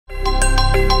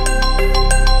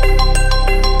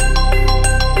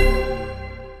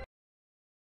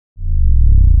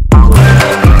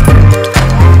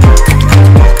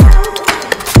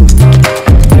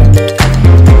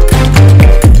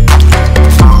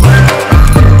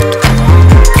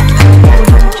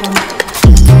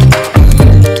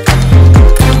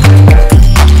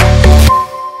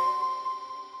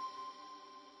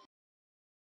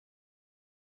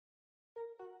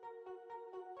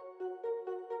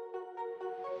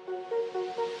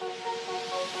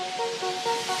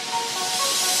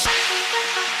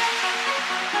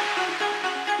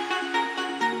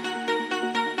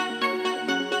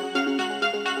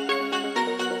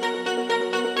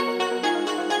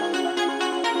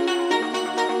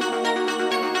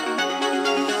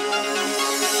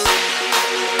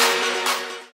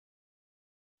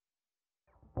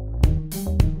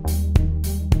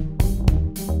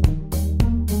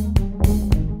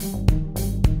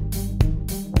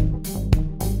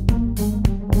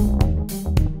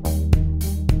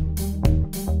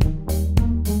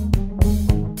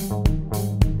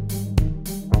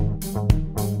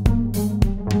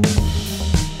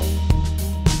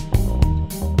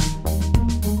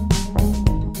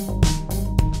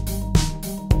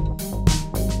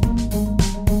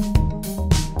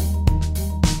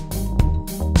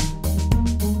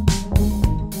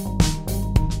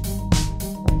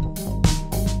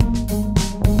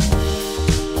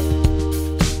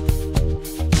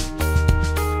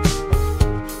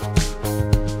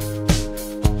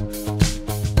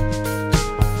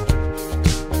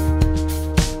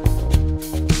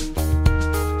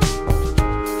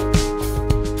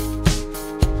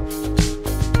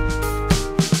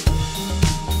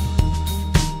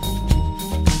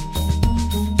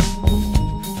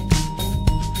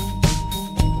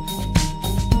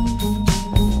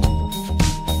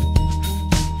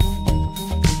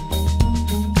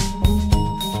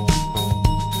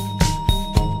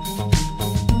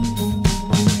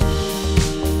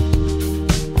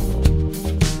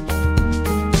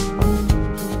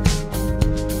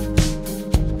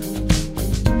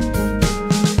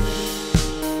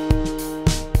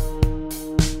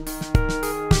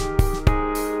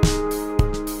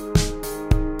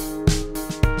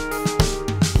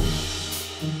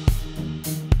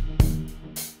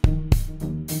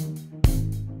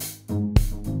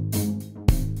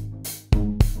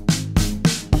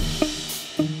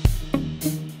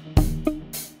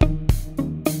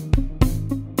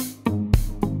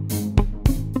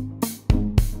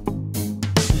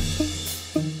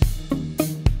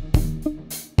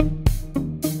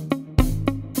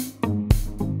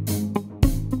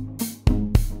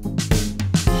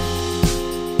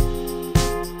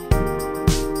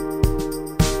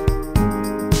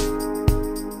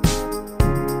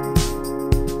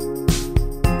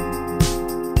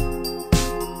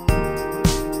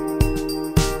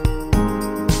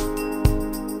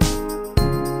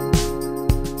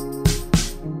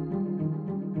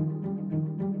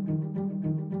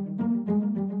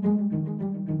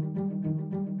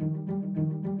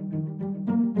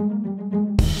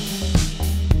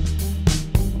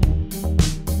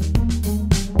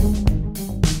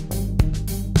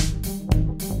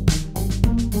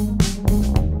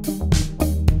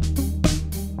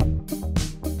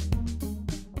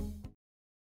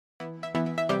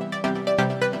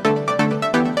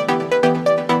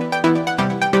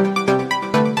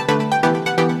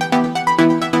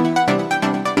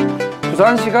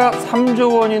부산시가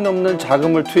 3조 원이 넘는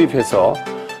자금을 투입해서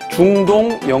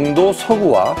중동, 영도,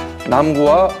 서구와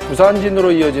남구와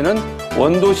부산진으로 이어지는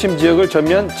원도심 지역을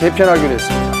전면 재편하기로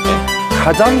했습니다.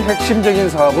 가장 핵심적인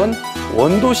사업은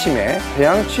원도심에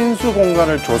해양 친수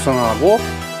공간을 조성하고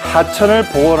하천을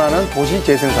복원하는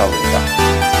도시재생 사업입니다.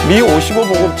 미 55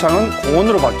 보급창은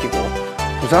공원으로 바뀌고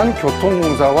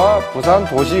부산교통공사와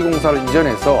부산도시공사를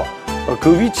이전해서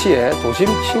그 위치에 도심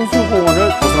친수공원을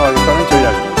조성하겠다는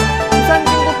전략입니다.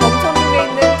 부산진구 범천동에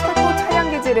있는 철도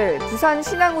차량기지를 부산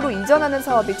신항으로 이전하는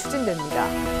사업이 추진됩니다.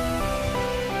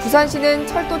 부산시는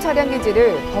철도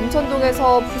차량기지를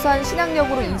범천동에서 부산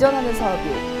신항역으로 이전하는 사업이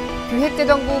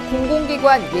기획재정부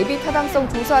공공기관 예비타당성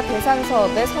조사 대상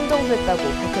사업에 선정됐다고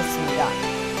밝혔습니다.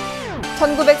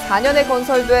 1904년에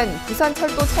건설된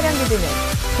부산철도 차량기지는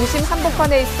도심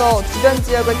한복판에 있어 주변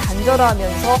지역을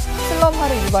단절화하면서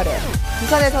슬럼화를 유발해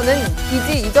부산에서는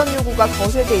기지 이전 요구가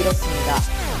거세게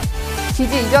일었습니다.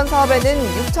 기지 이전 사업에는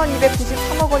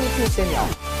 6,293억 원이 투입되며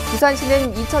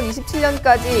부산시는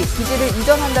 2027년까지 기지를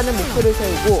이전한다는 목표를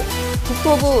세우고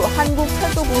국토부,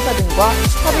 한국철도공사 등과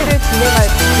협의를 진행할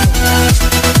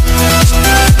방침입니다.